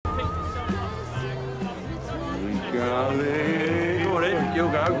Go on in, you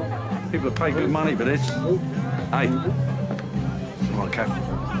go. People have paid good money for this. Hey. Come on, Kath.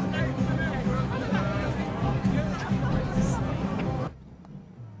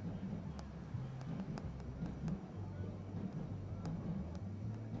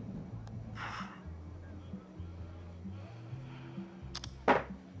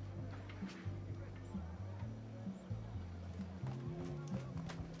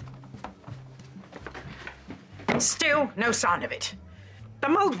 Still no sign of it. The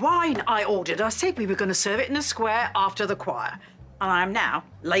mulled wine I ordered, I said we were going to serve it in the square after the choir. And I am now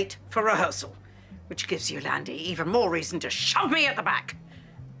late for rehearsal, which gives you, Landy, even more reason to shove me at the back.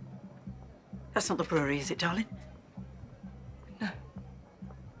 That's not the brewery, is it, darling? No.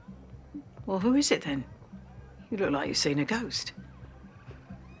 Well, who is it then? You look like you've seen a ghost.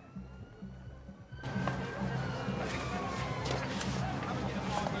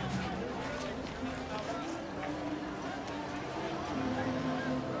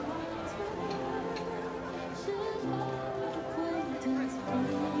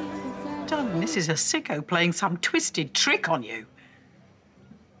 Darling, this is a sicko playing some twisted trick on you.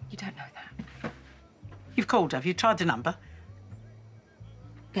 You don't know that. You've called, have you? Tried the number?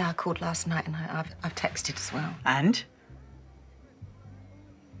 Yeah, I called last night and I've texted as well. And?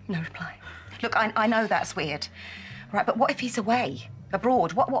 No reply. Look, I know that's weird, right? But what if he's away,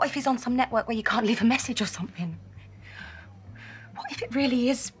 abroad? What if he's on some network where you can't leave a message or something? What if it really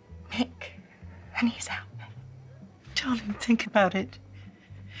is Mick and he's out there? Darling, think about it.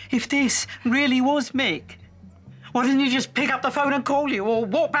 If this really was Mick, why didn't you just pick up the phone and call you or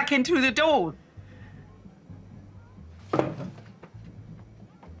walk back in through the door?